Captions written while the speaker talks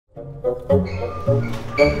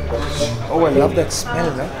Oh, I love that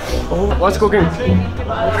smell, man. Oh, what's cooking?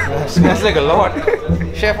 Smells like a lot.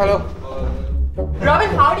 Chef, hello. Robin,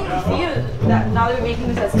 how do you feel that now that we're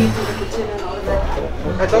making this escape to the kitchen and all of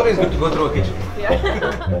that? It's always good to go through a kitchen. Yeah.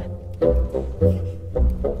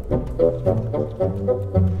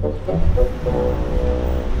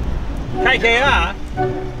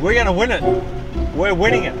 KKR, we're gonna win it. We're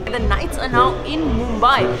winning it. The Knights are now in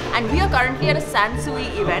Mumbai and we are currently at a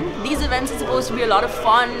Sansui event. These events are supposed to be a lot of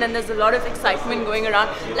fun and there's a lot of excitement going around.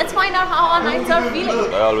 Let's find out how our Knights are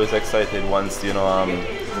feeling. I'm always excited once,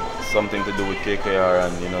 something to do with KKR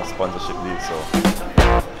and, sponsorship deals, so.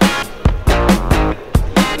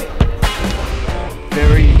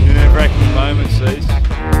 Very nerve-wracking moments, these.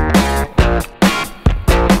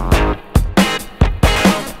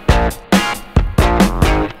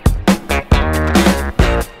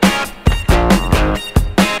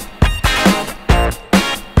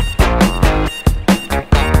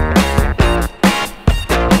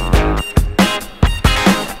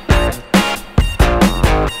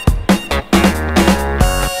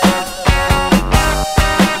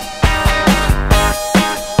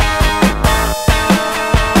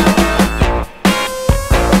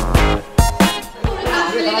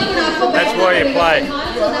 That's why you play.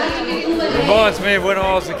 Reminds me of when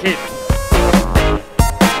I was a kid.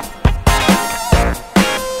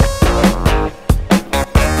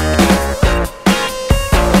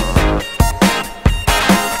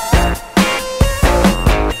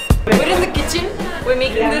 We're in the kitchen. We're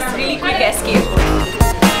making this really quick escape.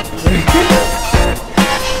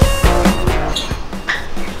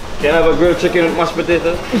 Can I have a grilled chicken with mashed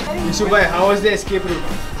potatoes? Yusufbhai, how was the escape route?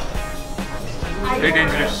 Very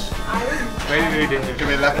dangerous. Very, very dangerous.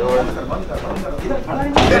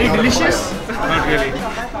 Very delicious? Not really.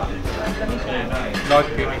 Not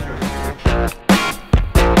really.